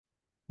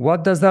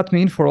What does that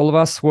mean for all of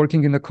us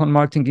working in the content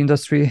marketing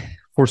industry?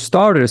 For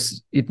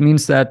starters, it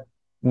means that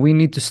we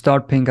need to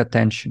start paying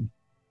attention,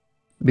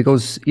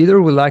 because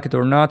either we like it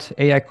or not,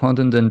 AI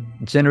content and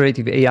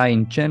generative AI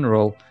in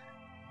general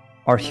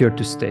are here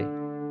to stay.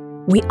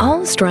 We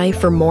all strive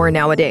for more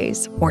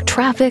nowadays. More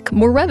traffic,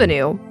 more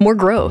revenue, more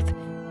growth.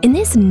 In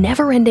this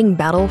never-ending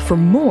battle for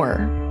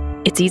more,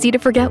 it's easy to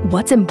forget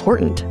what's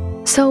important.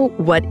 So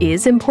what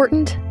is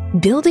important?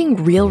 Building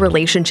real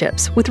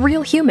relationships with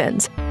real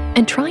humans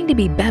and trying to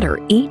be better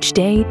each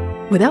day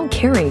without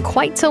caring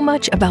quite so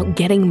much about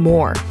getting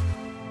more.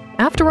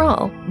 After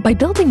all, by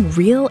building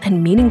real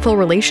and meaningful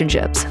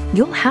relationships,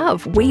 you'll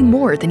have way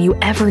more than you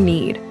ever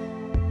need.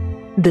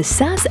 The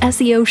SaaS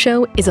SEO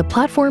Show is a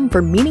platform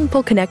for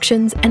meaningful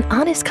connections and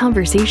honest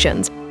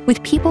conversations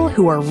with people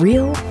who are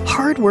real,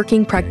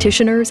 hard-working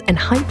practitioners and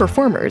high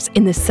performers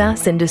in the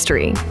SaaS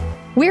industry.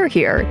 We're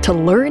here to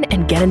learn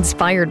and get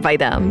inspired by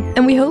them,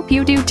 and we hope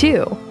you do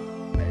too.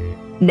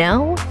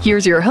 Now,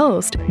 here's your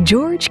host,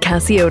 George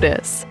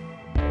Chasiotis.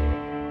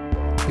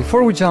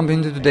 Before we jump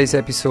into today's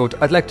episode,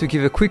 I'd like to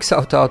give a quick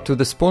shout out to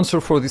the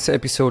sponsor for this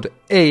episode,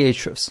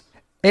 Ahrefs.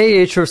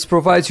 Ahrefs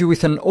provides you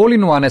with an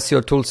all-in-one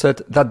SEO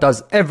toolset that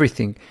does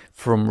everything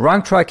from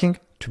rank tracking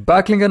to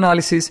backlink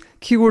analysis,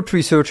 keyword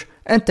research,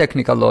 and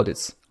technical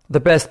audits. The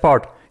best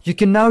part, you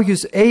can now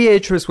use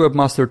Ahrefs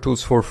Webmaster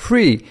Tools for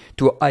free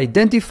to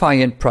identify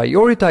and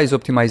prioritize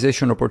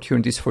optimization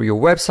opportunities for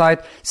your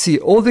website, see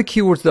all the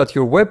keywords that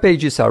your web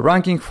pages are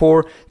ranking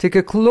for, take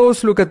a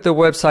close look at the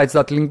websites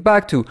that link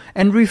back to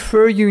and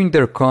refer you in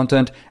their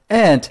content,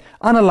 and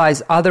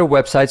analyze other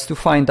websites to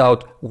find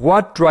out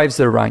what drives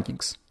their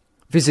rankings.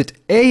 Visit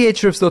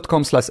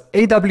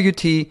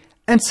ahrefs.com/AWT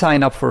and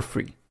sign up for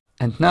free.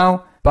 And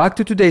now, back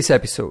to today's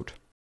episode.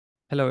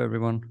 Hello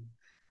everyone.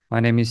 My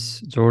name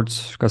is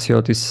George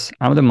Chasiotis.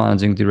 I'm the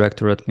managing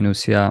director at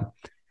Minuttia,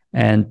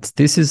 and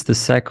this is the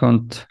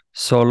second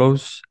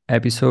solos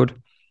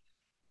episode,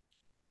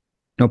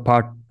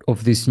 part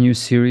of this new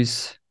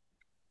series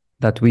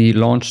that we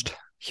launched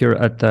here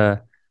at the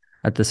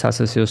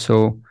SaaS SEO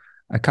Show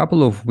a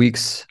couple of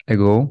weeks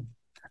ago.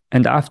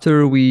 And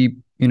after we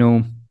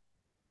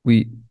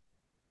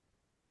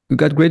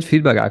got great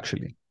feedback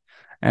actually,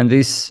 and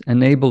this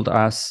enabled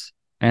us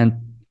and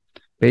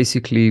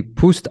basically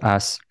pushed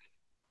us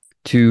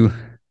to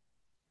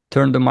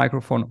turn the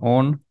microphone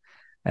on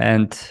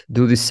and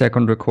do this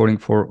second recording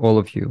for all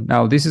of you.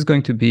 Now, this is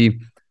going to be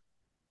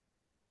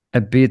a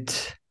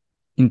bit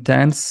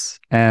intense,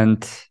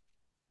 and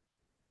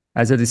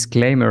as a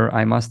disclaimer,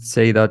 I must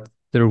say that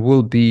there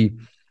will be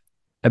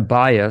a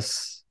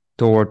bias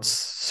towards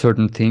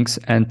certain things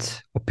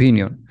and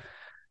opinion.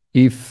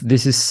 If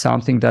this is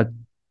something that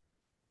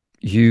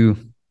you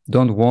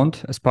don't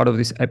want as part of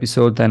this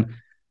episode, then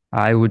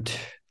I would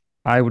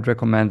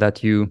recommend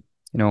that you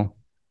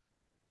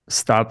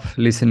stop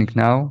listening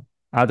now.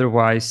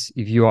 Otherwise,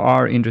 if you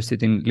are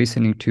interested in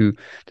listening to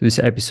this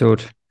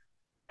episode,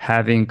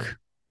 having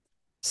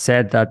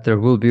said that there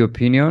will be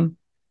opinion,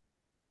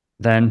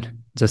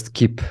 then just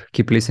keep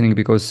listening,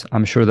 because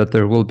I'm sure that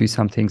there will be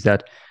some things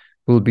that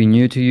will be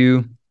new to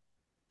you,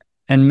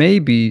 and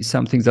maybe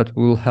some things that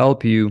will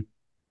help you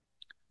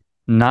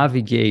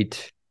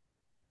navigate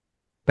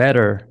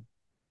better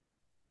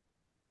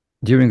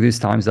during these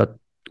times that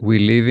we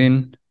live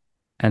in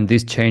and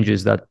these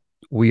changes that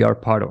we are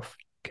part of.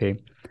 Okay.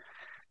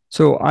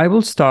 So I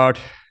will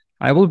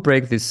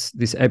break this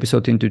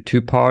episode into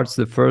two parts.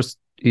 The first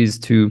is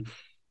to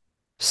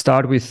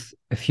start with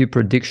a few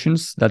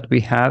predictions that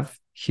we have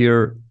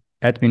here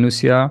at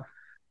Minuttia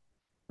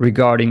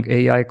regarding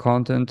AI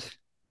content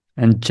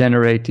and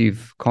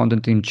generative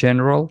content in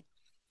general.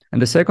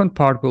 And the second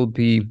part will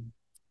be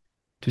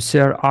to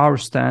share our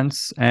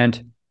stance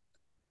and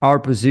our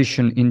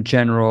position in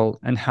general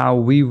and how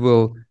we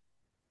will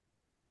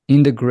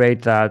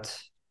integrate that,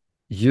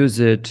 use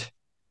it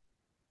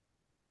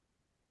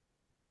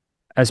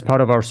as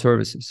part of our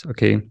services.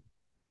 Okay.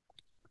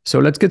 So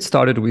let's get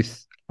started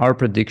with our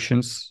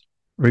predictions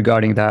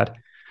regarding that.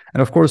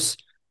 And of course,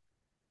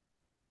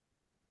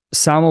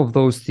 some of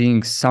these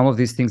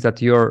things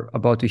that you're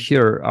about to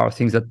hear are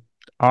things that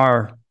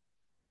are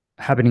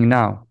happening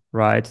now,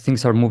 right?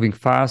 Things are moving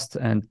fast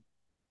and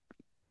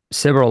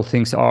several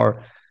things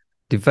are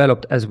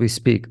developed as we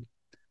speak.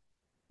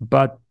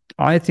 But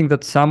I think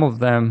that some of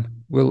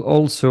them will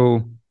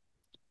also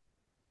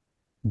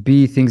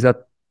be things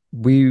that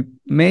we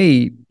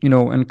may,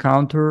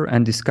 encounter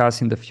and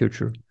discuss in the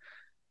future.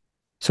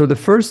 So the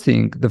first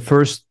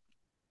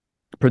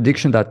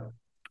prediction that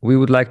we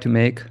would like to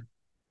make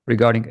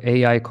regarding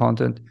AI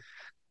content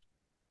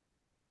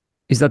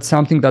is that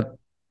something that,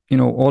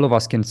 all of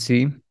us can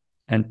see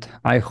and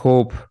I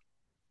hope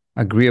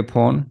agree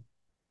upon.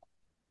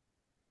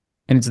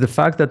 And it's the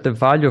fact that the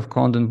value of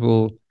content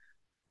will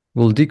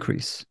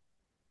decrease.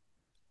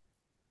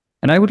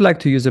 And I would like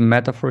to use a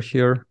metaphor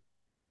here,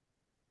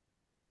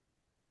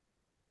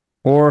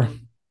 or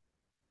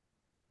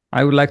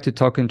I would like to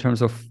talk in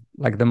terms of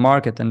like the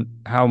market and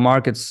how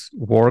markets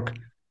work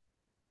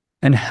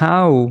and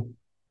how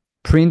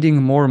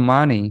printing more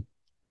money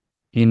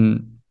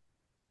in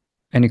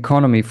an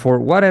economy for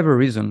whatever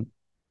reason,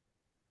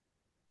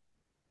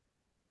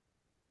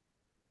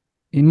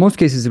 in most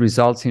cases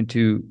results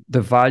into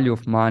the value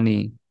of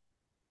money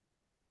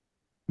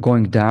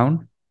going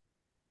down,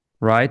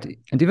 right?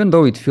 And even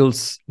though it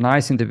feels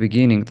nice in the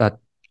beginning that,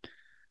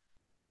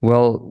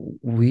 well,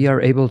 we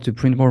are able to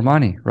print more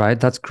money, right?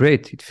 That's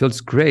great. It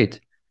feels great.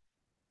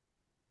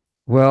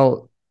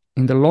 Well,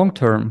 in the long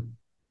term,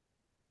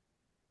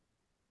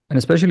 and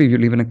especially if you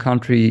live in a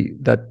country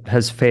that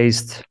has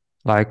faced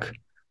like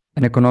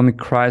an economic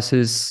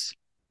crisis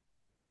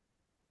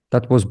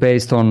that was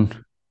based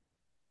on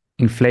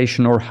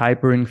inflation or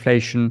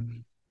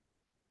hyperinflation,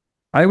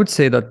 I would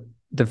say that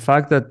the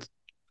fact that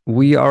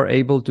we are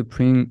able to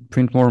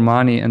print more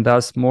money and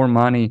thus more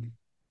money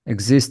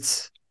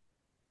exists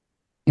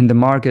in the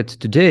market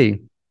today,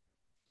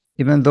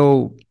 even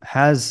though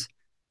has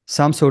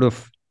some sort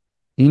of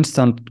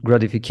instant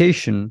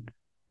gratification,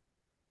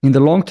 in the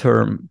long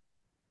term,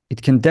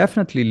 it can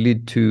definitely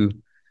lead to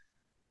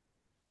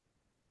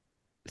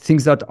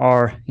things that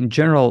are in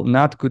general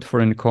not good for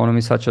an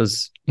economy, such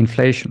as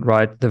inflation,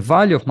 right? The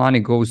value of money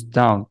goes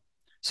down.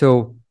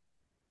 So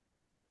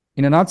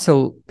in a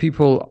nutshell,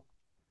 people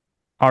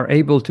are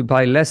able to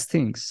buy less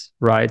things,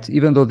 right?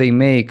 Even though they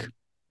make,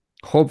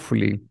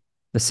 hopefully,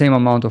 the same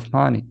amount of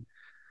money.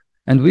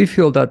 And we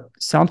feel that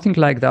something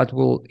like that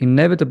will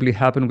inevitably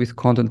happen with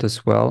content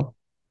as well,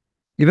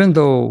 even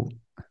though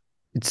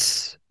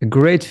it's a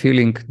great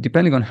feeling,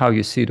 depending on how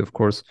you see it, of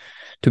course,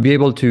 to be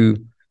able to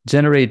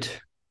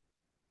generate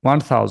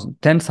 1,000,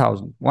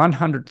 10,000,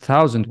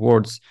 100,000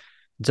 words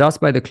just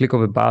by the click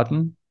of a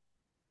button.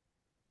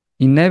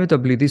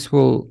 Inevitably, this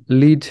will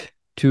lead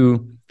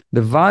to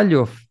the value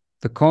of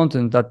the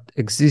content that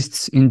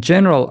exists in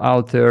general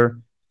out there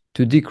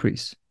to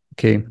decrease,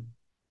 okay?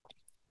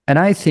 And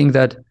I think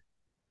that,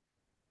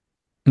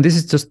 and this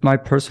is just my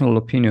personal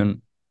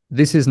opinion,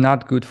 this is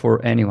not good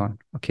for anyone,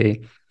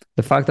 okay?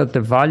 The fact that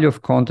the value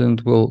of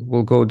content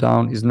will go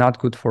down is not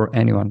good for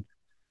anyone.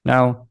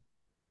 Now,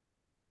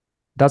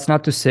 that's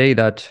not to say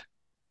that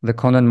the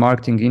content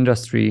marketing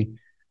industry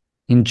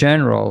in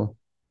general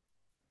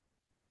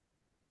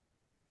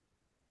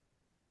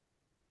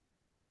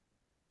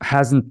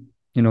hasn't,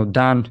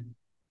 done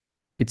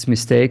its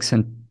mistakes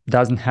and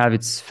doesn't have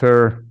its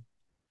fair,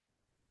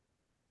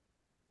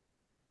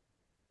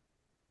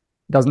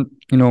 doesn't,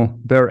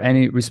 bear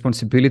any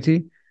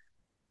responsibility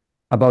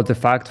about the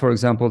fact, for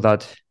example,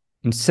 that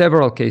in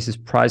several cases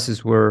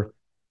prices were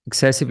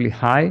excessively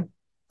high.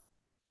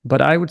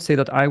 But I would say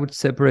that I would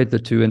separate the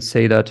two and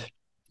say that,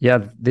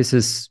 yeah, this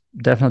is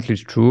definitely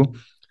true.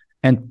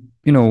 And,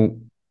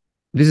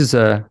 this is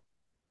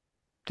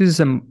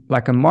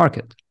like a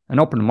market, an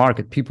open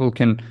market. People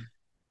can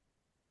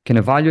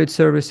evaluate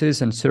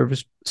services and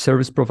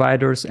service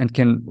providers and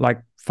can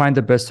like find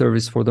the best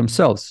service for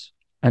themselves.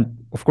 And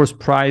of course,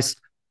 price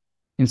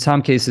in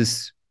some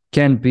cases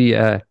can be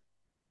an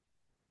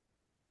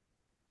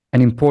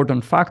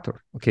important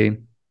factor, okay?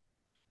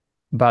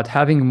 But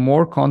having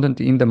more content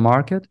in the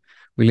market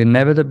will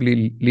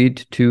inevitably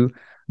lead to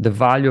the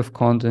value of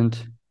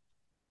content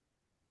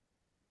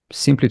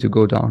simply to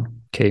go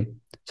down, okay?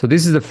 So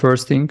this is the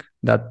first thing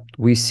that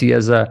we see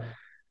as a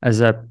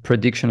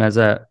prediction, as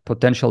a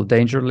potential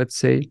danger, let's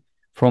say,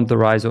 from the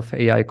rise of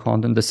AI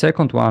content. The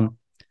second one,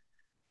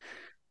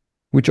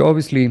 which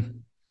obviously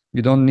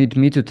you don't need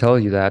me to tell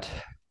you that,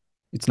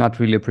 it's not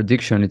really a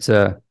prediction, it's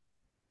a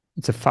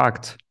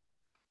fact.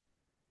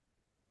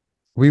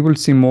 We will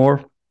see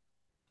more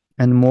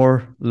and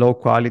more low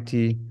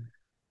quality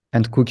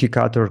and cookie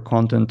cutter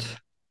content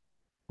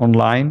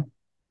online.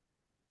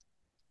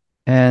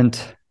 And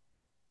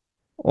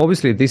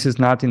obviously this is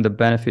not in the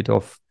benefit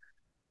of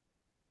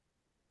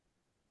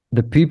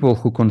the people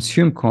who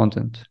consume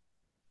content.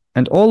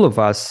 And all of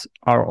us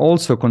are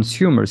also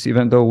consumers,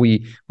 even though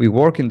we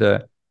work in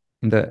the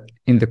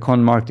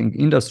con marketing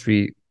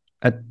industry.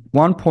 At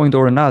one point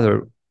or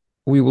another,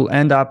 we will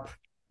end up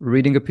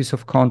reading a piece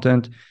of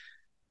content,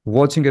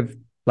 watching a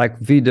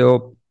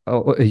video,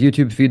 a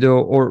YouTube video,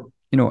 or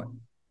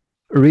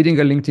reading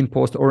a LinkedIn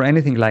post or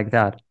anything like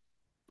that.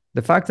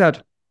 The fact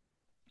that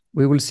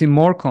we will see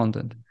more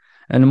content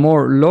and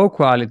more low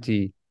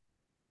quality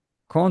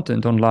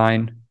content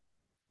online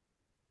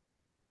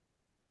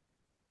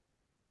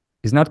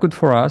is not good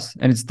for us,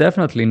 and it's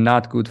definitely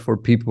not good for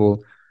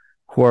people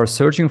who are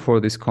searching for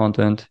this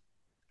content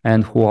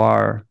and who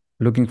are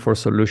looking for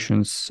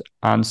solutions,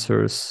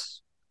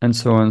 answers, and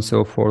so on and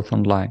so forth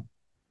online.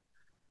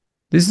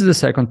 This is the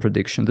second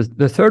prediction.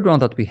 The third one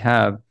that we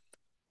have,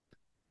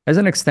 as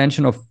an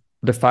extension of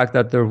the fact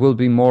that there will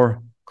be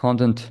more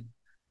content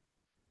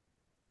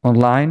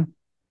online,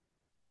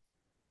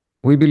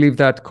 we believe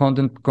that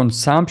content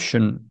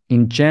consumption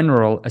in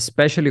general,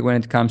 especially when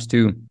it comes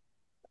to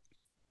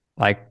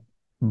like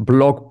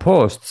blog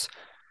posts,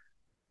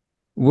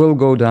 will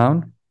go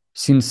down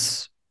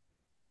since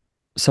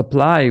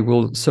supply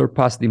will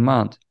surpass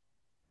demand.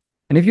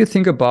 And if you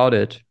think about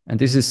it, and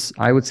this is,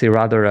 I would say,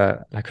 rather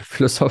a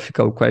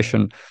philosophical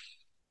question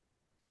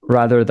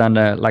rather than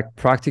a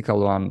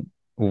practical one,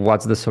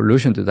 what's the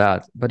solution to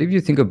that. But if you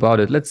think about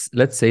it,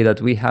 let's say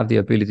that we have the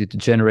ability to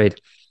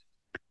generate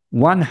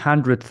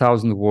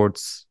 100,000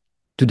 words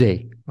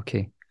today.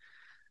 Okay,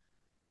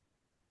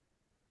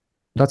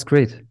 that's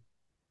great.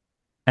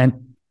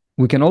 And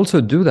we can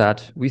also do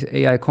that with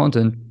AI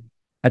content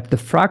at the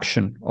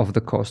fraction of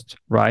the cost,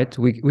 right?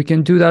 We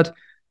can do that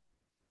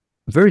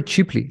very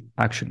cheaply,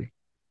 actually.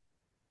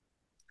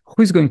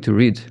 Who is going to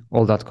read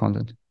all that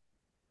content?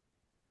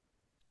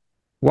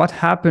 What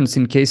happens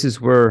in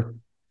cases where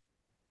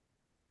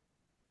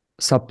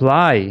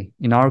supply,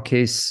 in our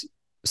case,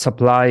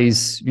 supply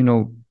is,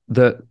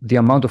 the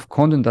amount of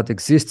content that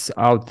exists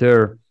out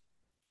there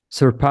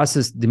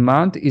surpasses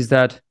demand, is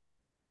that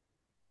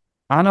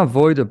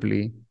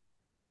unavoidably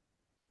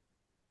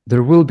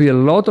there will be a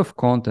lot of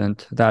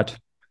content that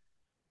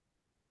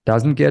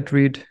doesn't get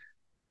read,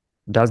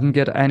 doesn't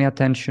get any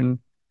attention,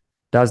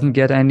 doesn't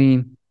get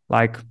any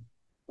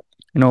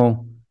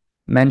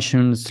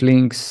mentions,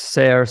 links,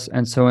 shares,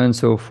 and so on and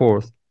so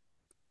forth.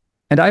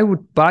 And I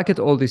would bucket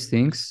all these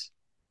things,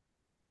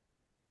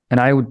 and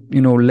I would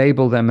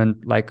label them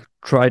and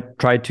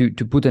try to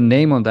put a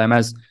name on them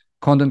as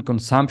content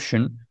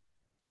consumption,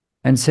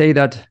 and say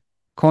that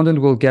content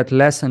will get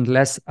less and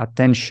less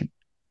attention.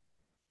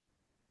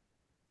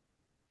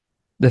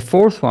 The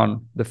fourth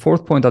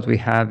point that we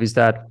have is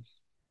that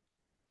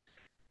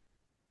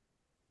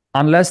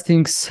unless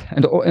things,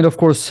 and of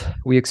course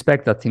we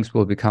expect that things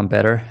will become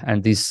better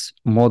and these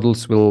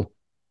models will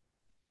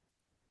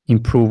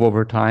improve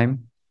over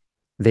time,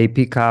 they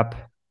pick up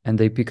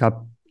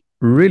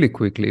really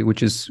quickly,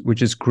 which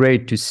is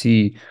great to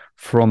see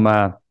from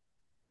a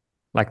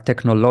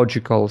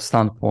technological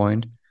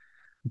standpoint.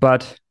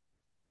 But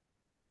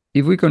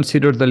if we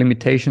consider the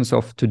limitations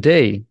of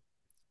today,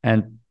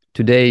 and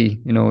today,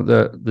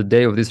 the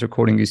day of this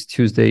recording is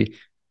Tuesday,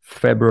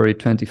 February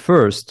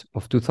 21st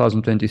of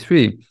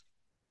 2023.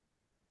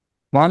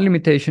 One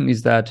limitation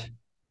is that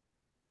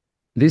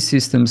these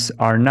systems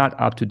are not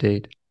up to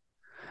date.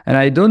 And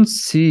I don't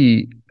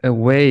see a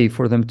way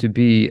for them to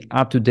be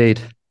up to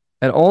date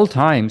at all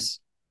times,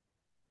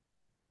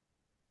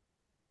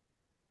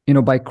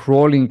 by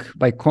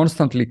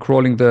constantly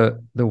crawling the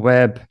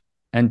web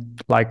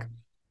and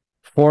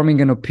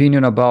forming an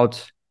opinion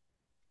about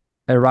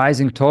a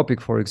rising topic,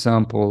 for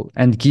example,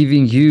 and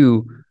giving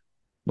you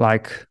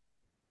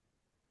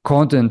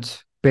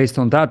content based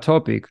on that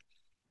topic.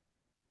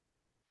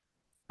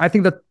 I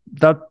think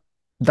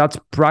that's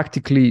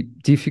practically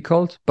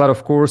difficult. But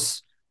of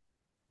course,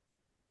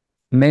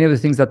 many of the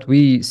things that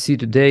we see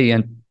today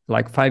and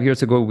 5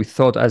 years ago we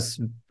thought as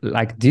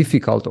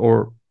difficult,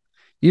 or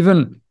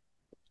even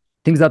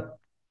things that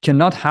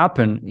cannot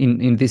happen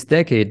in this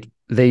decade,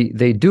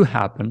 they do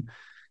happen.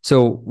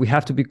 So we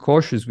have to be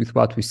cautious with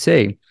what we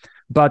say.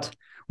 But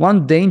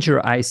one danger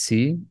I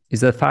see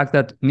is the fact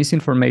that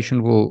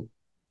misinformation will,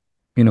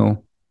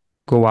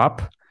 go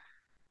up,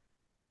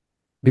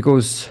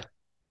 because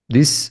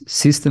these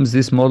systems,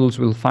 these models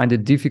will find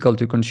it difficult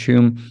to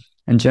consume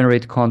and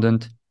generate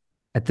content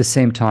at the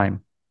same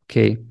time,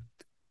 okay?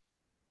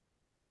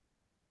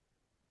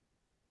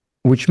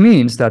 Which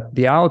means that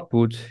the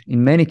output,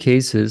 in many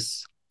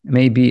cases,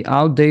 may be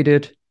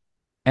outdated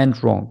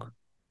and wrong.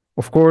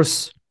 Of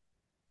course,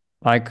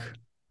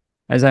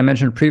 as I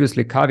mentioned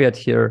previously, caveat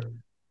here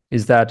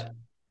is that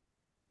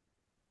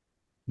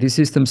these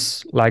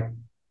systems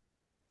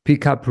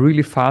pick up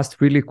really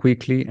fast, really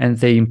quickly, and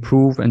they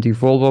improve and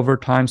evolve over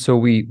time. So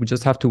we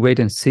just have to wait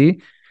and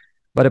see.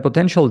 But a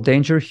potential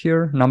danger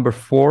here,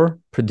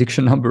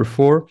 prediction number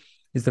 4,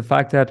 is the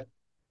fact that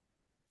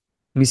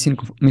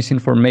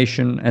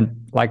misinformation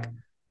and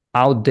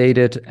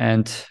outdated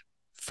and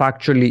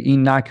factually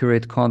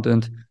inaccurate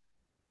content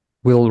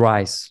will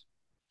rise.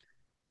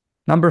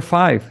 Number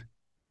 5,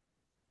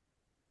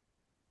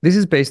 this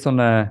is based on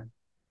a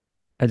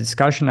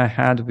discussion I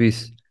had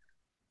with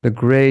the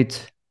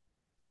great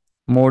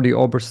Morty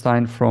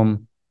Oberstein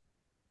from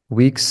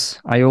Wix.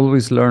 I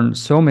always learn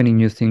so many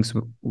new things,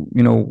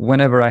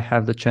 whenever I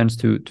have the chance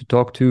to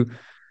talk to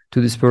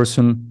this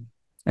person.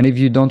 And if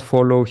you don't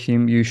follow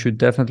him, you should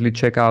definitely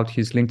check out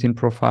his LinkedIn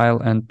profile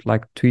and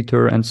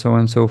Twitter and so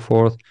on and so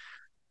forth.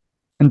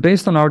 And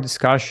based on our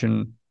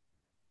discussion,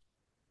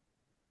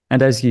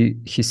 and as he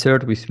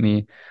shared with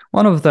me,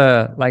 one of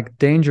the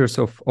dangers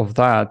of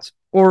that,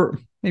 or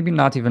maybe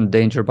not even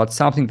danger, but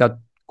something that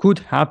could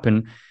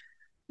happen,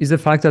 is the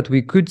fact that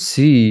we could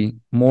see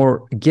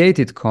more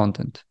gated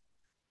content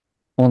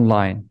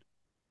online.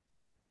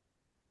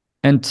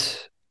 And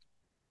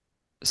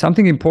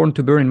something important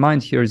to bear in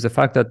mind here is the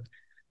fact that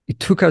it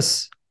took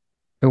us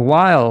a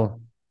while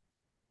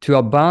to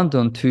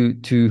abandon,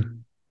 to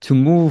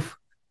move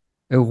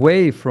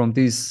away from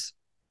these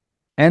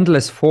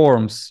endless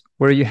forms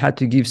where you had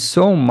to give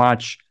so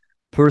much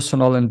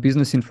personal and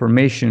business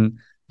information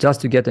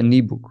just to get an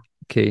ebook.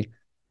 Okay,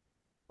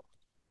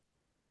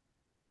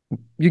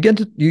 you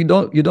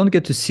don't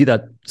get to see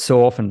that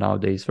so often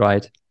nowadays,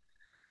 right?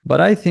 But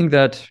I think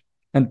that,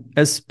 and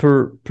as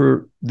per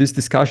this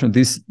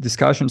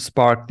discussion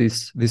sparked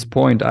this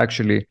point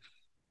actually.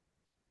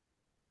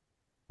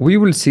 we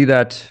will see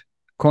that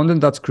content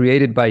that's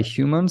created by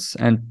humans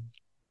and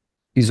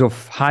is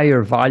of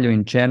higher value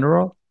in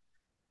general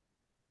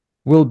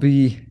will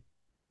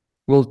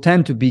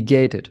tend to be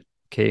gated,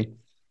 okay?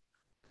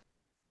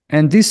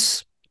 And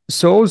this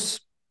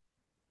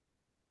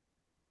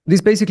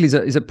basically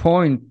is a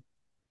point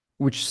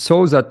which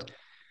shows that,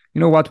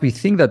 what we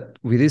think that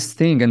with this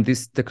thing and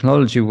this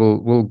technology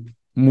will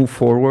move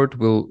forward,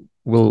 will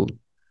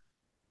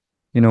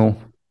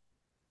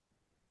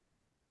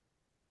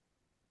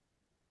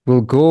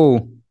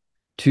go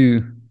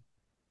to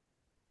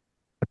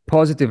a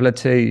positive,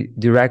 let's say,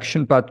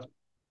 direction. But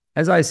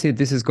as I see it,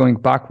 this is going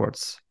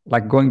backwards.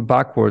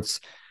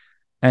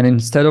 And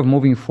instead of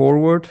moving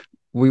forward,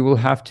 we will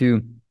have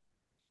to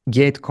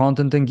gate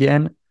content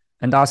again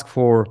and ask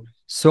for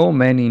so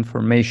many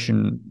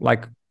information,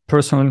 like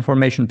personal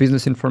information,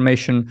 business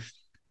information,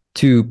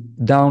 to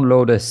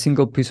download a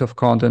single piece of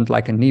content,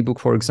 like an ebook,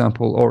 for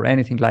example, or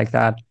anything like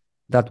that,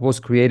 that was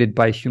created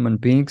by human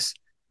beings,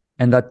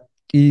 and that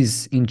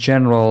is in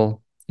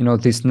general,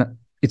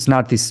 it's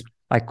not this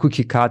like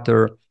cookie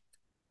cutter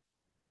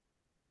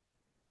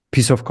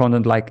piece of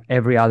content like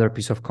every other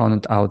piece of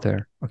content out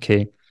there,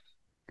 okay?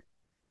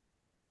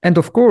 And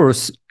of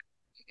course,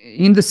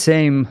 in the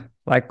same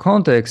like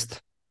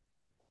context,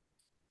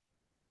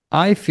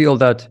 I feel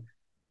that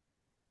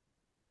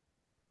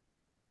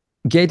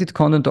gated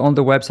content on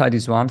the website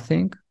is one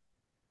thing.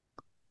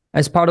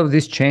 As part of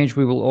this change,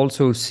 we will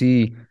also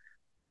see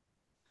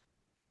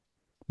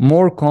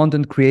more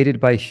content created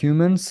by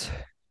humans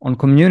on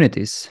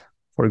communities,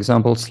 for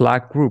example,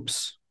 Slack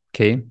groups,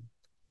 okay?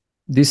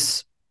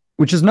 This,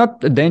 which is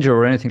not a danger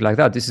or anything like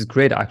that. This is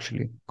great,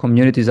 actually.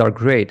 Communities are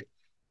great.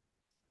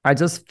 I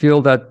just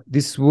feel that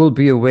this will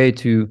be a way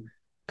to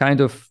kind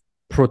of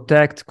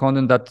protect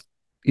content that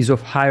is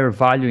of higher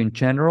value in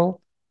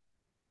general.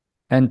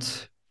 And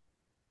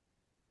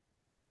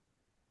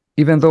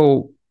even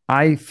though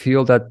I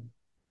feel that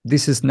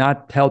this is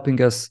not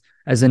helping us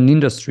as an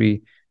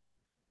industry,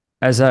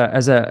 as an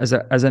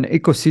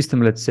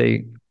ecosystem, let's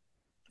say,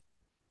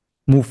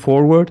 move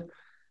forward,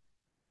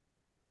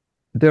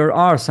 there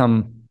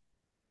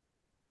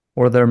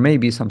may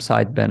be some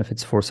side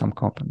benefits for some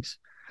companies.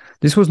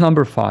 This was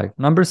number 5.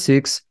 Number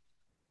 6,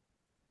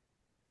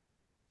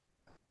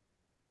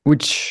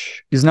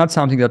 which is not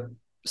something that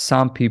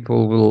some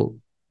people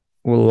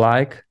will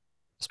like,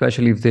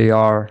 especially if they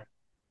are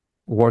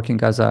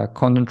working as a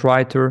content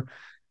writer.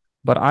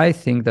 But I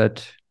think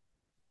that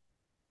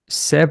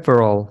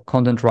several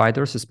content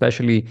writers,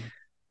 especially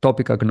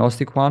topic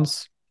agnostic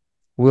ones,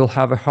 will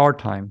have a hard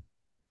time,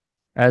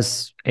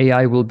 as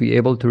AI will be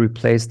able to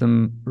replace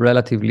them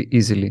relatively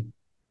easily.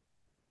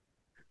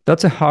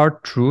 That's a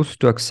hard truth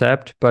to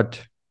accept,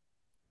 but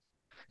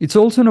it's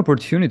also an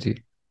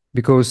opportunity,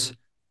 because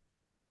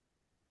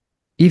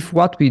if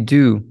what we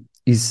do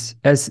is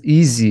as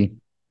easy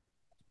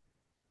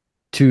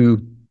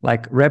to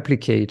like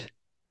replicate,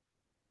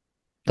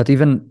 that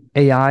even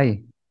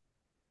AI,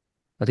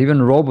 that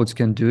even robots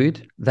can do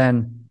it,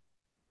 then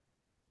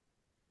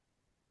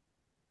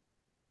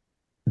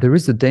there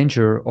is the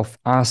danger of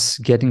us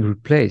getting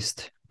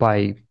replaced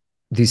by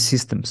these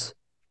systems,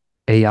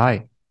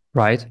 AI,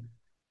 right?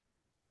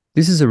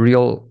 This is a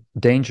real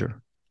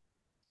danger.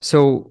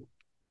 So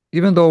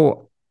even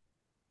though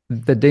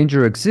the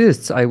danger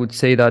exists, I would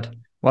say that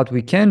what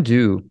we can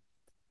do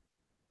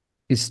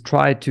is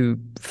try to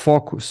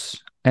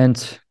focus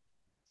and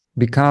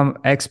become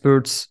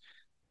experts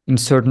in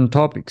certain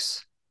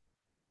topics.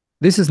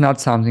 This is not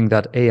something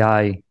that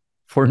AI,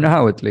 for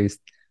now at least,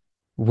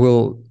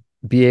 will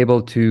be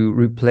able to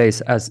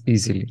replace as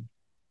easily.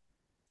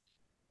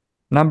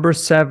 Number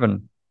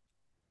 7,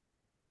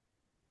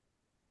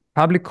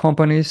 public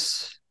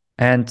companies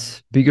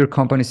and bigger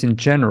companies in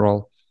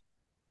general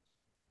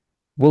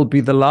will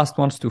be the last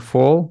ones to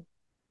fall,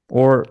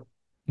 or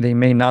they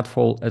may not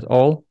fall at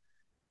all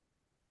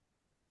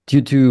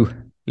due to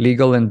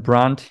legal and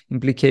brand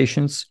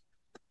implications.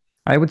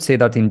 I would say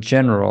that in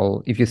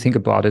general, if you think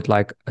about it,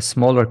 like a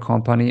smaller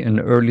company, an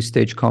early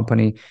stage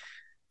company,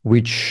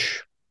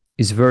 which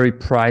is very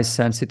price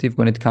sensitive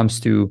when it comes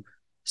to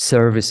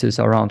services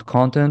around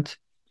content,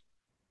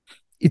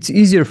 it's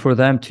easier for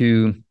them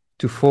to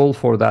fall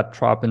for that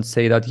trap and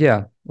say that,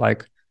 yeah,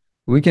 like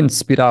we can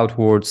spit out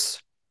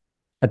words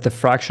at the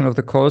fraction of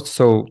the cost,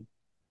 so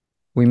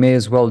we may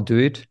as well do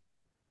it.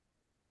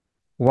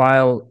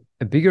 While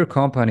a bigger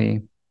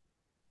company,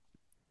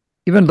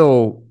 even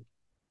though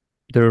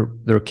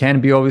there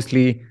can be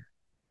obviously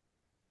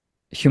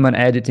human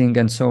editing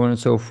and so on and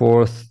so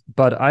forth,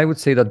 but I would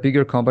say that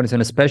bigger companies,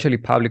 and especially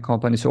public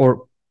companies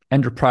or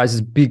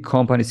enterprises, big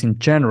companies in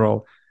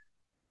general,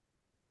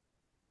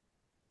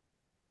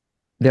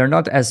 they're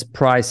not as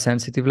price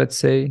sensitive, let's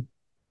say.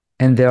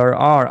 And there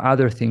are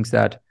other things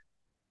that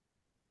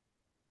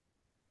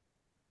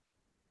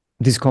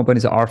these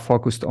companies are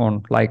focused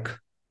on, like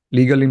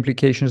legal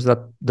implications that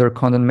their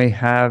content may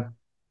have,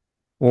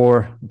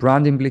 or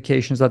brand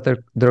implications that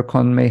their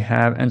content may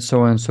have, and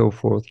so on and so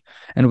forth.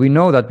 And we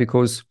know that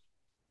because,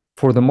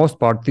 for the most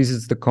part, this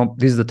is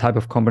the type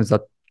of companies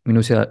that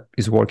Minuttia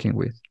is working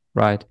with,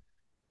 right?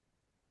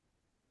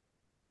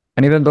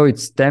 And even though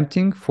it's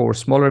tempting for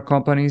smaller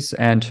companies,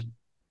 and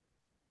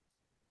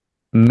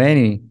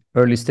many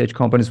early stage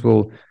companies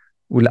will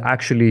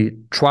actually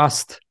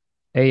trust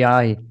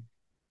AI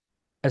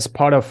as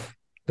part of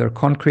their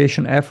content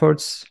creation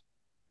efforts,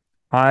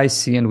 I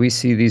see and we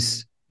see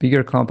these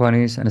bigger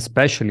companies, and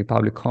especially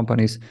public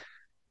companies,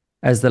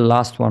 as the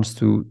last ones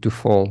to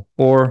fall.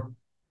 Or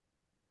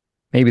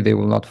maybe they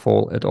will not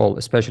fall at all,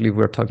 especially if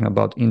we're talking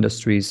about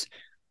industries,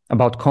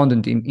 about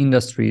content in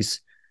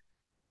industries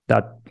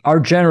that are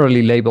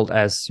generally labeled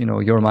as,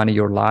 your money,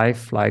 your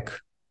life. Like,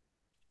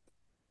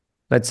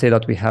 let's say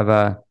that we have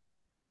a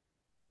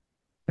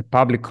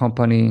public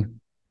company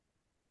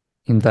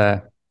in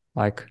the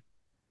like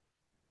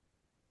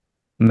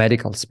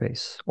medical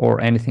space or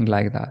anything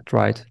like that,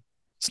 right?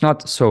 It's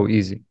not so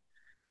easy.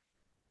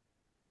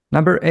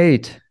 Number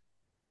 8,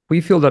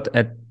 we feel that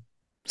at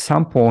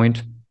some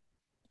point,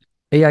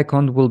 AI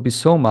content will be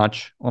so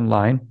much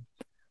online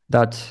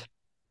that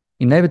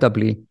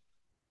inevitably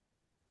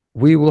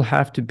we will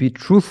have to be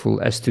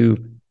truthful as to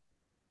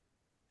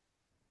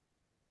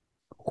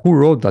who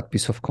wrote that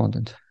piece of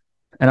content.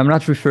 And I'm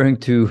not referring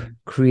to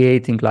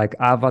creating like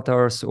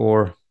avatars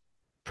or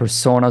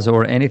personas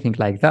or anything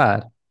like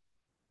that,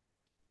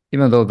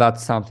 even though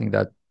that's something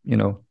that,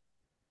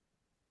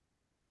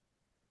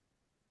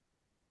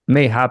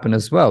 may happen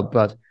as well.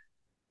 But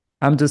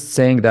I'm just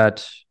saying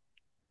that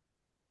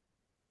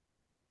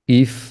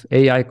if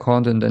AI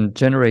content and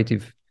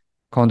generative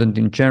content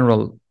in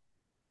general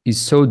is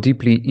so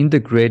deeply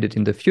integrated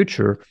in the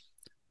future,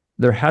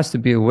 there has to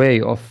be a way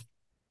of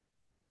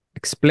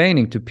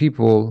explaining to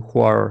people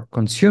who are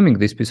consuming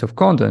this piece of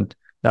content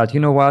that,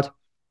 what,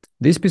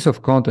 this piece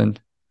of content,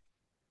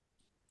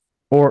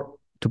 or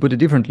to put it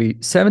differently,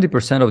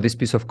 70% of this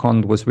piece of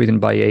content was written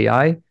by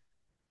AI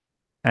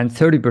and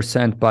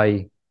 30%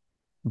 by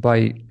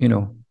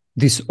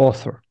this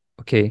author.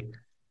 Okay.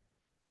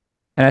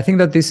 And I think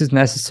that this is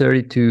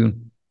necessary to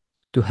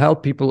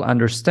help people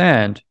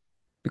understand,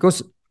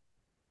 because,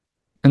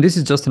 and this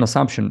is just an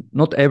assumption,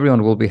 not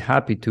everyone will be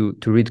happy to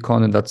read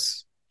content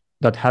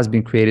that has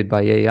been created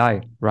by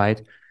AI,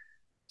 right?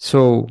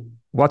 So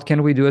what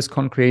can we do as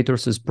content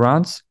creators, as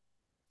brands?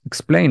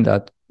 Explain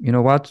that,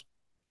 what,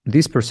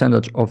 this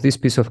percentage of this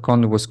piece of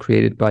content was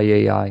created by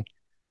AI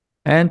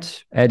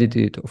and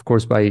edited, of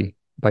course, by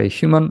a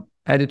human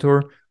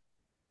editor.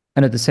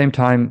 And at the same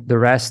time, the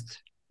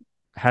rest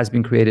has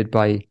been created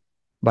by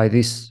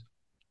this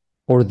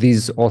or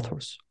these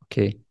authors.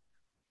 Okay.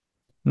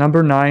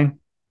 Number 9,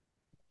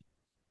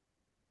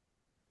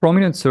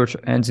 prominent search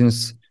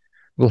engines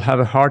will have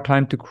a hard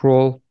time to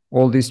crawl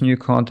all this new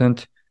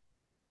content.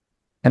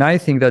 And I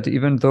think that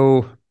even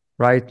though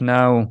right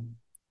now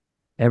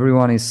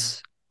everyone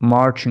is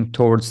marching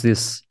towards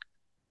this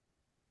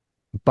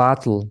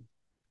battle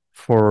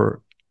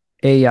for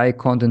AI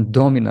content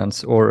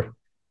dominance, or,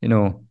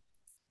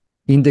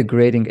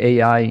 integrating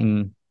AI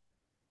in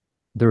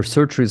their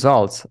search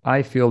results,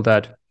 I feel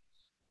that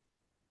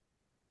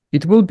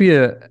it will be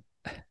a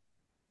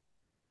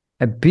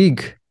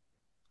big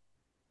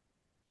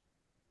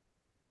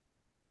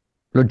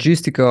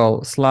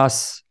logistical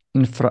 /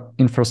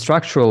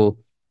 infrastructural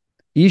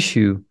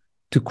issue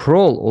to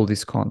crawl all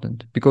this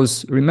content.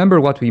 Because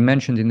remember what we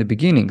mentioned in the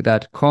beginning,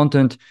 that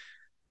content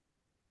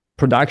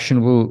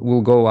production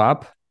will go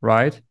up,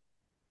 right?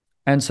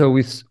 And so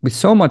with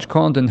so much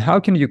content, how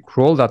can you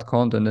crawl that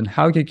content, and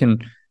how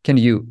can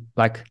you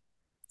like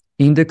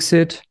index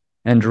it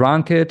and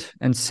rank it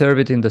and serve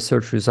it in the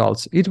search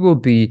results? It will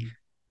be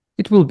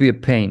a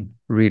pain,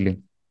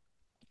 really.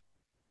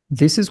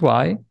 This is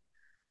why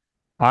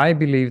I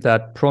believe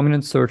that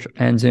prominent search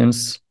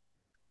engines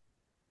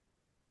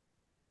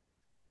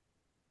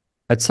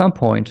at some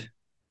point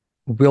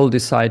will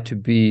decide to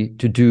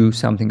do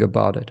something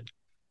about it.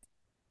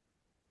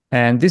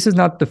 And this is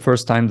not the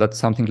first time that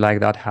something like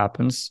that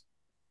happens.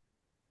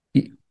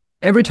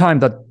 Every time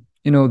that,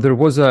 there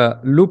was a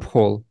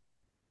loophole,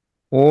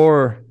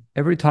 or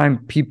every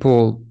time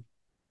people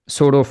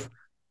sort of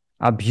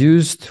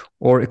abused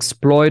or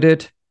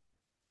exploited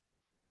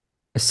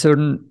a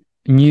certain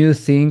new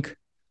thing,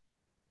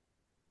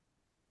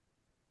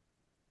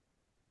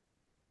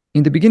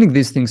 in the beginning,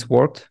 these things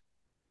worked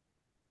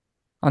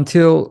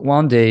until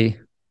one day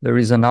there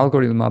is an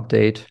algorithm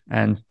update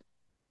and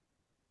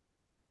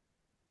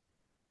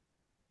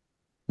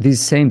these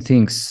same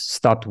things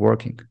stopped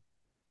working.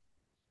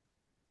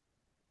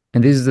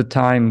 And this is the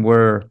time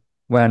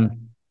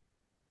when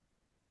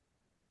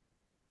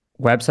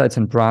websites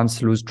and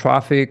brands lose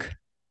traffic.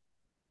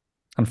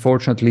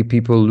 Unfortunately,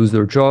 people lose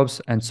their jobs,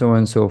 and so on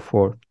and so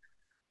forth.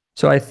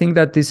 So I think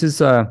that this is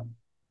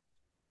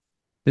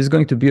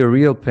going to be a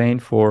real pain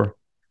for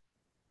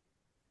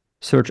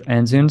search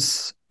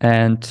engines,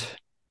 and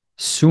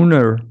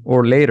sooner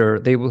or later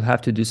they will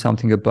have to do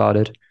something about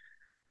it.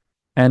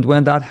 And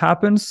when that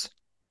happens,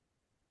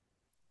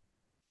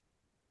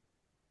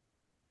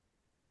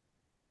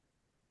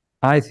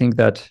 I think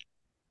that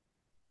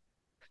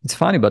it's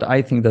funny, but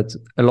I think that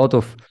a lot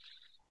of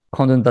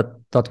content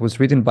that was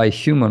written by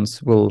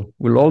humans will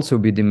also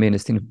be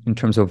diminished in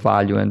terms of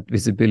value and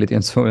visibility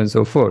and so on and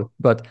so forth.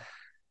 But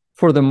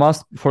for the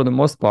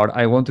most part,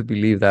 I want to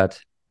believe that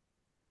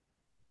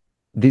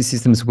these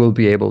systems will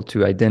be able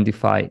to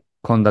identify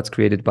content that's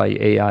created by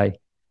AI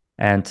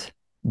and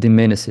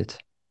diminish it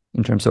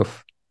in terms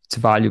of its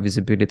value,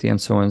 visibility, and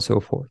so on and so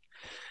forth.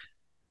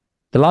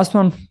 The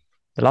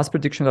last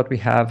prediction that we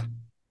have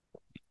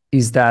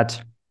is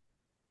that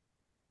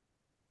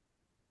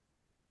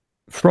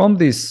from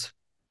this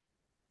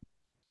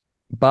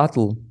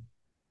battle,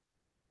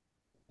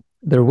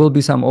 there will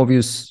be some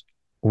obvious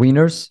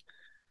winners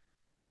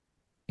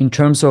in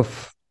terms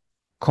of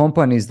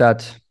companies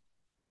that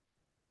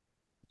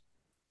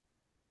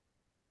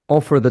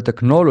offer the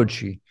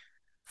technology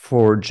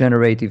for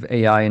generative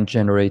AI and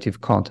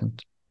generative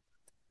content.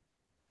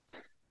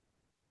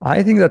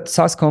 I think that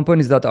SaaS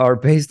companies that are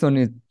based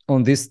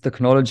on this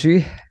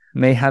technology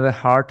may have a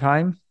hard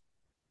time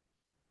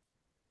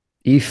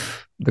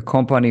if the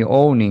company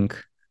owning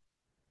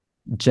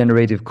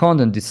generative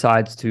content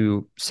decides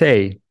to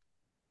say,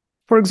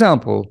 for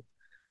example,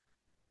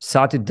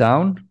 shut it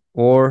down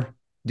or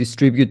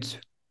distribute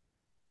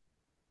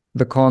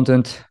the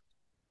content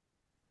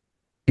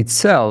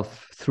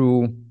itself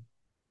through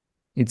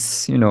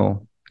its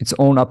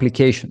own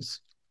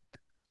applications,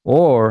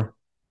 or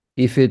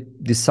if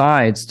it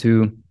decides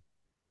to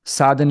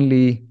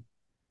suddenly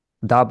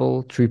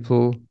double,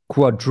 triple,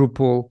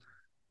 quadruple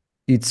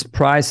its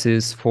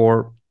prices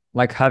for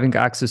like having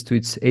access to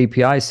its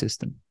API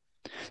system.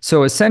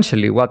 So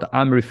essentially what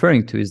I'm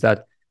referring to is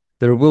that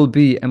there will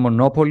be a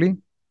monopoly,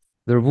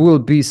 there will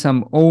be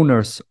some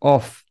owners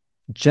of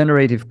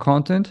generative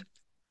content,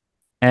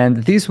 and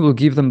this will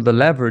give them the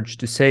leverage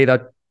to say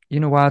that, you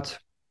know what,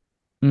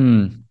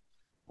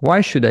 why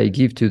should I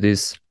give to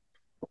this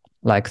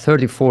like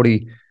 30,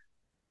 40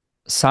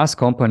 SaaS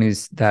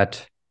companies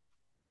that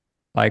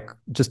like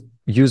just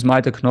use my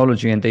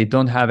technology and they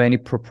don't have any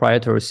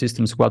proprietary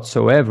systems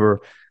whatsoever?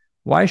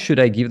 Why should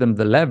I give them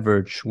the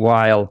leverage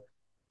while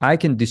I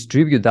can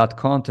distribute that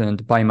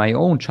content by my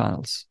own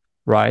channels,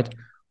 right?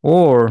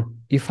 Or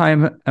if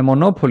I'm a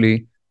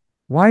monopoly,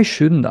 why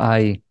shouldn't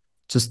I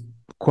just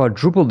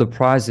quadruple the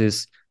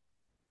prices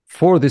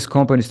for these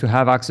companies to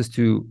have access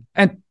to,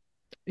 and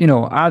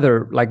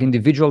other like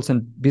individuals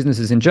and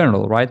businesses in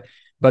general, right?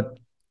 But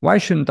why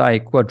shouldn't I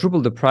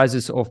quadruple the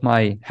prices of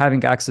my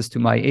having access to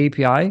my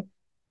API,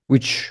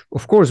 which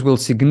of course will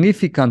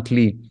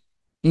significantly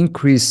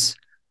increase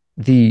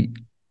the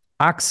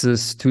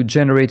access to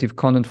generative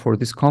content for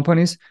these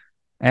companies.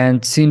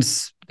 And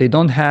since they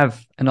don't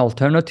have an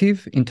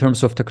alternative in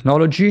terms of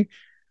technology,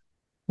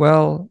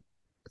 well,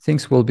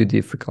 things will be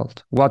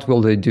difficult. What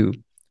will they do?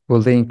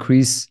 Will they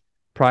increase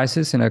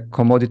prices in a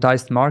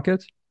commoditized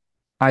market?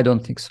 I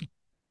don't think so.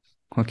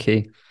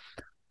 Okay.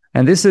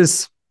 And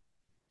these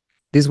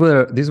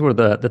were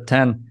the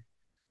 10,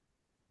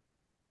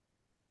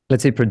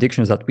 let's say,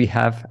 predictions that we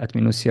have at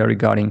Minuttia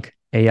regarding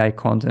AI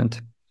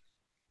content.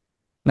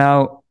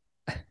 Now,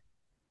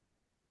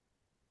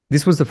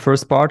 this was the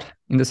first part.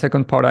 In the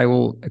second part, I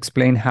will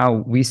explain how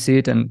we see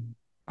it and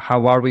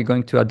how are we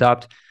going to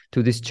adapt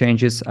to these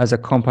changes as a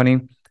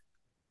company.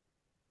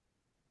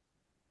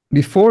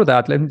 Before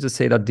that, let me just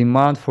say that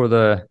demand for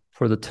the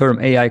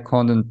term AI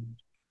content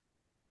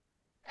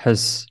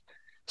has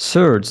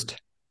surged.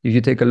 If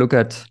you take a look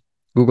at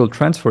Google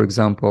Trends, for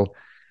example,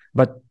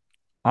 but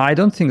I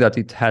don't think that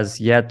it has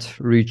yet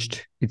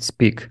reached its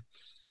peak.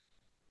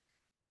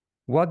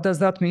 What does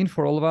that mean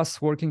for all of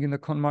us working in the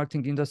content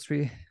marketing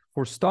industry?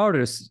 For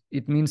starters,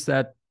 it means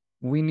that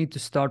we need to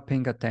start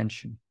paying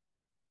attention,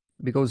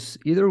 because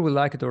either we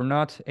like it or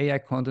not, AI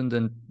content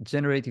and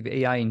generative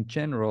AI in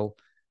general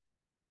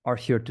are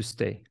here to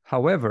stay.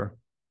 However,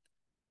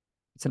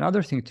 it's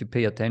another thing to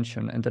pay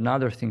attention and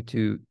another thing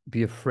to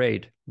be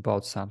afraid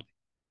about something.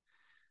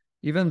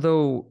 Even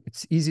though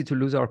it's easy to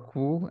lose our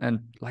cool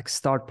and like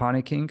start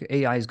panicking,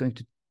 AI is going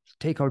to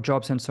take our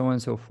jobs and so on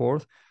and so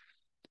forth,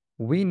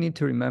 we need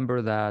to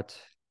remember that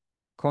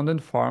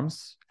content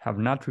farms have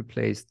not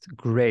replaced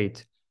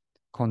great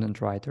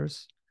content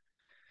writers.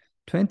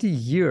 20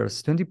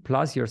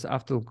 plus years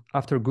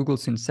after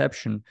Google's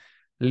inception,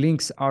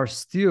 links are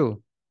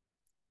still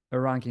a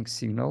ranking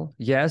signal.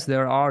 Yes,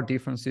 there are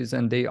differences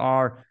and they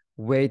are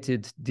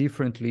weighted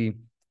differently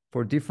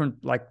for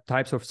different like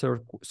types of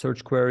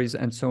search queries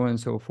and so on and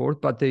so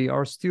forth, but they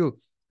are still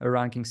a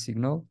ranking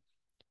signal.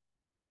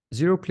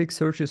 Zero-click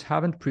searches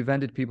haven't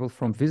prevented people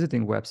from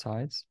visiting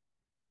websites.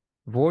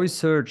 Voice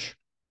search,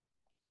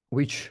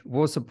 which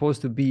was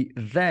supposed to be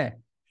the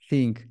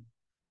thing,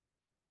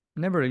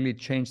 never really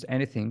changed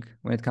anything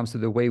when it comes to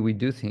the way we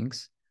do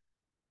things.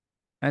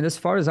 And as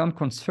far as I'm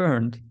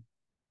concerned,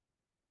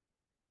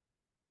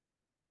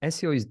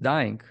 SEO is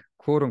dying,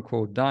 quote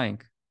unquote, dying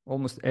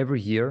almost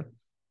every year.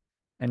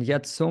 And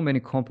yet so many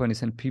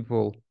companies and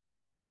people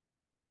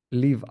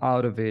live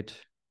out of it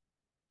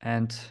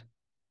and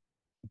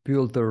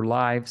build their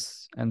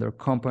lives and their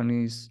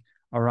companies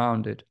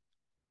around it.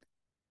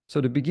 So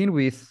to begin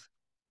with,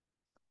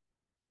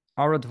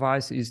 our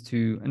advice is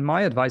to, and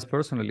my advice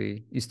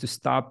personally, is to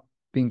stop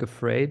being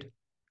afraid.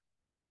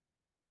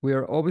 We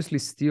are obviously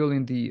still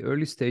in the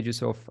early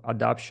stages of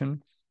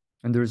adoption,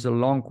 and there's a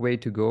long way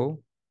to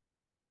go.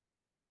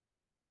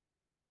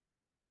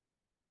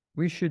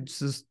 We should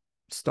just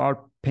start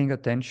paying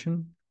attention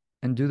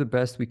and do the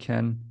best we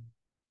can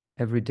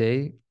every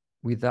day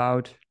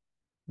without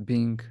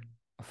being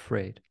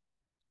afraid.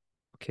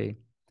 Okay.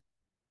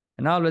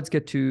 And now let's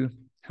get to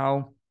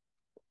how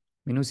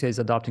Minuttia is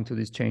adapting to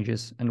these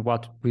changes and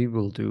what we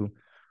will do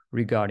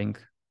regarding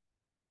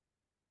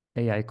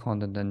AI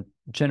content and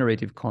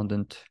generative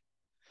content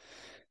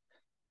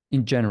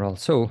in general.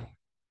 So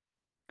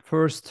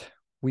first,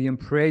 we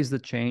embrace the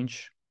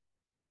change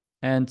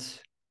and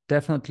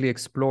definitely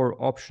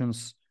explore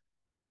options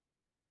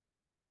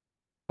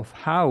of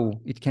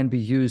how it can be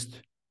used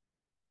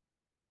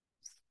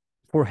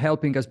for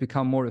helping us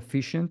become more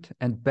efficient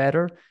and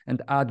better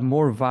and add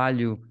more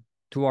value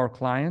to our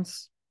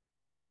clients.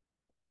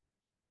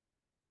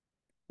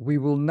 We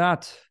will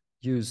not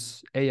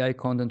use AI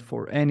content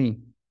for any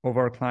of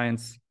our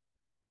clients,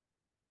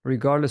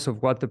 regardless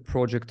of what the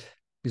project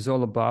is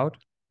all about.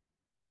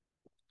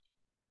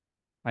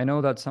 I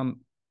know that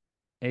some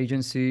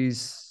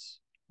agencies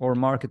or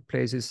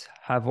marketplaces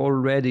have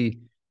already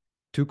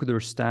took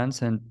their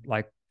stance and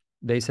like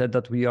they said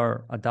that we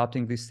are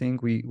adopting this thing.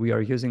 We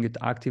are using it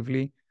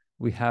actively.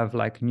 We have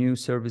like new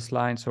service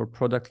lines or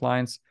product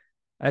lines.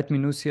 At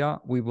Minuttia,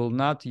 we will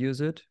not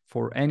use it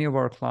for any of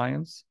our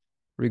clients,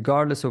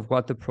 regardless of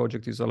what the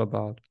project is all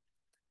about.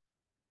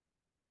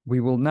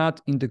 We will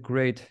not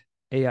integrate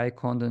AI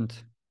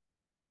content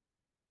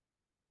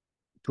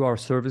to our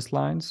service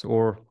lines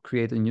or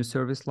create a new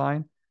service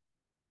line,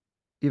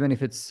 even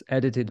if it's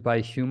edited by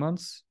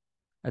humans,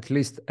 at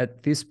least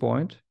at this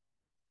point.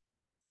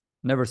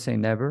 Never say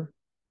never.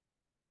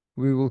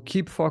 We will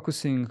keep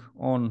focusing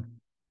on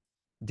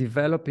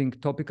developing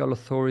topical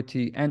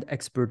authority and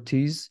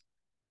expertise,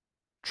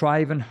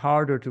 try even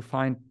harder to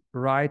find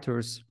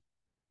writers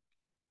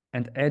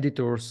and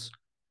editors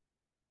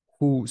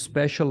who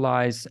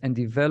specialize and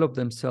develop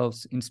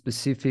themselves in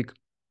specific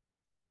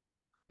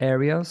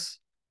areas.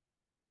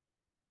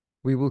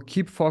 We will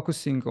keep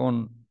focusing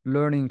on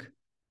learning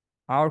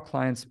our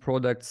clients'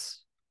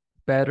 products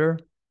better,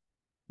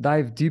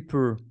 dive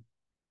deeper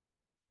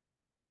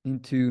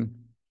into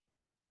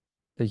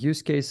the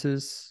use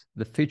cases,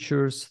 the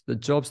features, the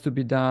jobs to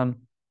be done,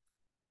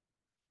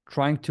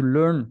 trying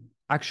to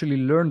actually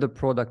learn the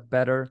product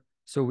better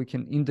so we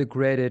can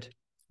integrate it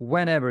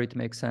whenever it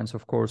makes sense,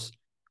 of course,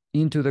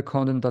 into the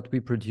content that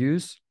we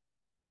produce.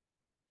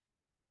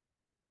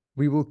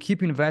 We will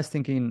keep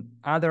investing in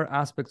other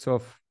aspects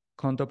of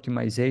content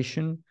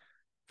optimization,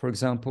 for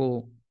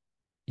example,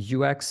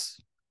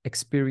 UX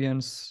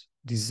experience,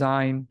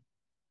 design,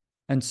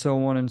 and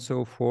so on and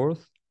so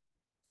forth.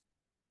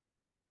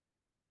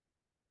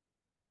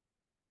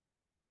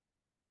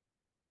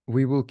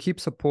 We will keep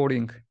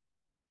supporting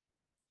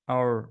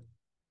our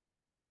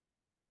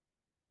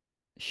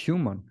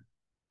human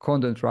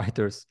content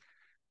writers,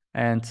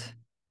 and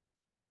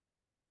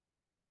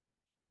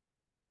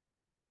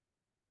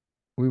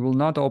we will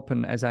not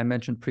open, as I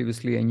mentioned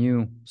previously, a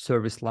new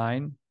service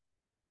line.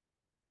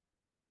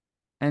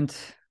 And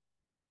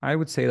I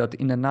would say that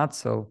in a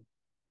nutshell,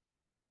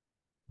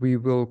 we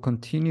will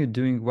continue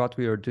doing what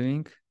we are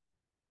doing.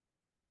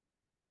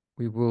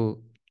 We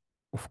will,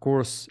 of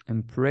course,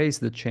 embrace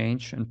the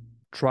change and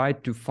try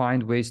to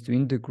find ways to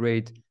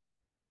integrate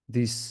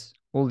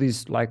all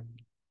these like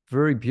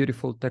very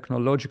beautiful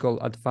technological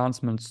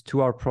advancements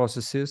to our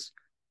processes.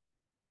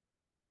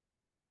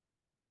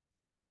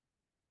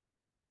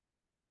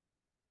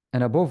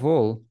 And above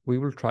all, we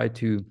will try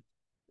to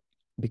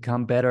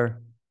become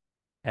better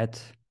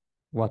at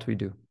what we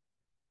do.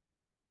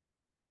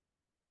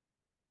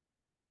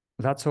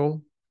 That's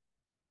all.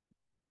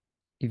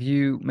 If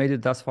you made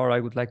it thus far,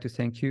 I would like to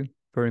thank you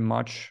very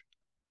much.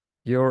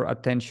 Your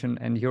attention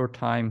and your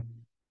time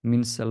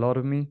means a lot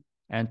to me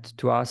and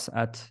to us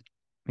at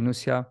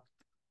Minuttia.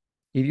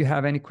 If you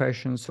have any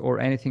questions or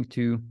anything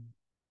to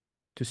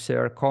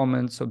share,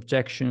 comments,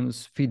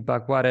 objections,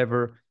 feedback,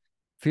 whatever,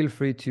 feel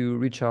free to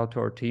reach out to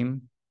our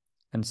team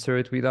and share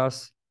it with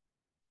us.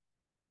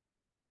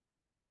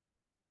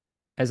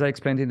 As I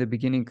explained in the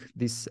beginning,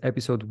 this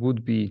episode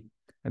would be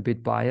a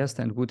bit biased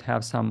and would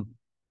have some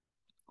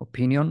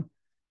opinion.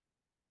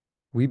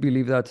 We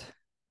believe that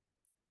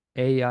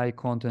AI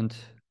content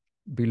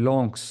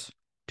belongs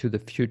to the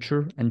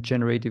future, and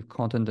generative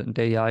content and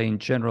AI in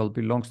general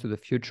belongs to the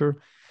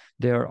future.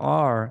 There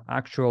are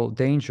actual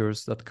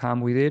dangers that come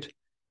with it,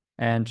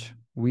 and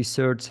we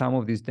shared some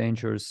of these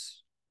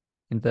dangers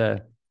in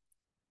the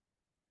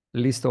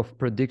list of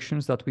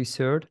predictions that we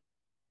shared.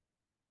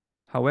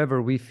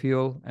 However, we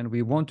feel and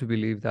we want to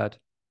believe that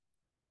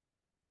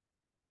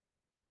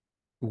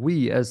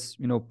we, as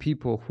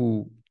people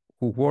who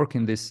work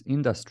in this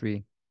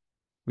industry,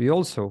 we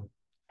also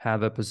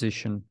have a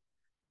position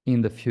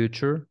in the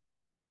future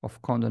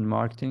of content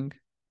marketing,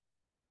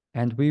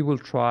 and we will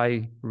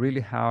try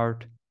really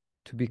hard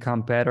to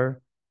become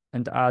better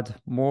and add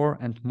more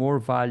and more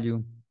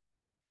value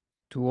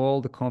to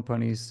all the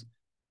companies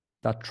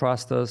that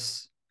trust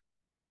us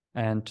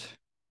and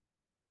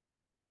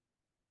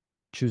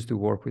choose to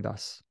work with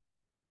us.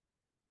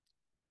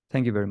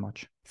 Thank you very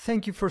much.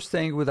 Thank you for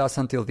staying with us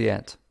until the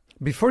end.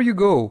 Before you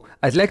go,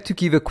 I'd like to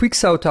give a quick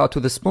shout out to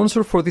the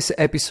sponsor for this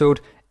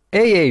episode,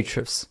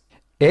 Ahrefs.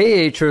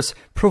 Ahrefs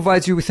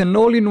provides you with an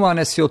all-in-one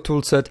SEO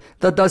toolset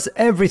that does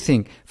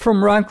everything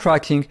from rank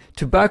tracking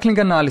to backlink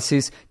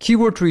analysis,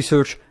 keyword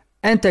research,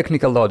 and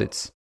technical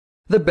audits.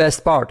 The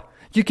best part,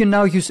 you can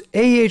now use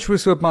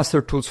Ahrefs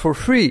Webmaster Tools for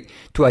free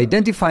to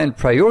identify and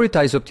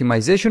prioritize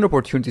optimization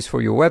opportunities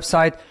for your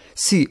website,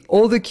 see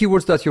all the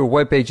keywords that your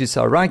web pages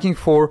are ranking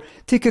for,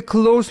 take a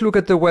close look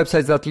at the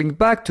websites that link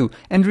back to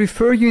and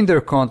refer you in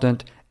their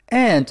content,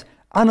 and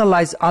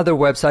analyze other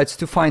websites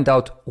to find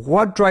out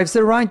what drives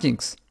their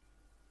rankings.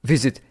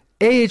 Visit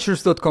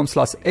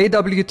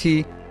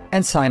ahrefs.com/AWT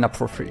and sign up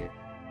for free.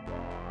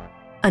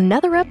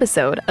 Another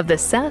episode of the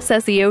SaaS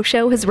SEO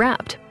Show has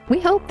wrapped. We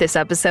hope this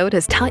episode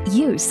has taught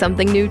you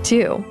something new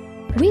too.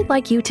 We'd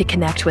like you to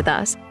connect with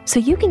us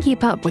so you can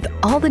keep up with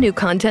all the new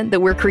content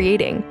that we're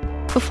creating.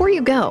 Before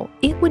you go,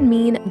 it would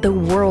mean the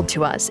world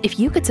to us if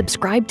you could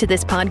subscribe to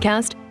this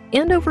podcast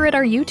and over at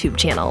our YouTube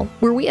channel,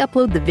 where we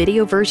upload the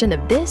video version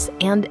of this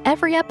and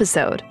every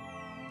episode.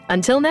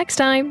 Until next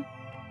time.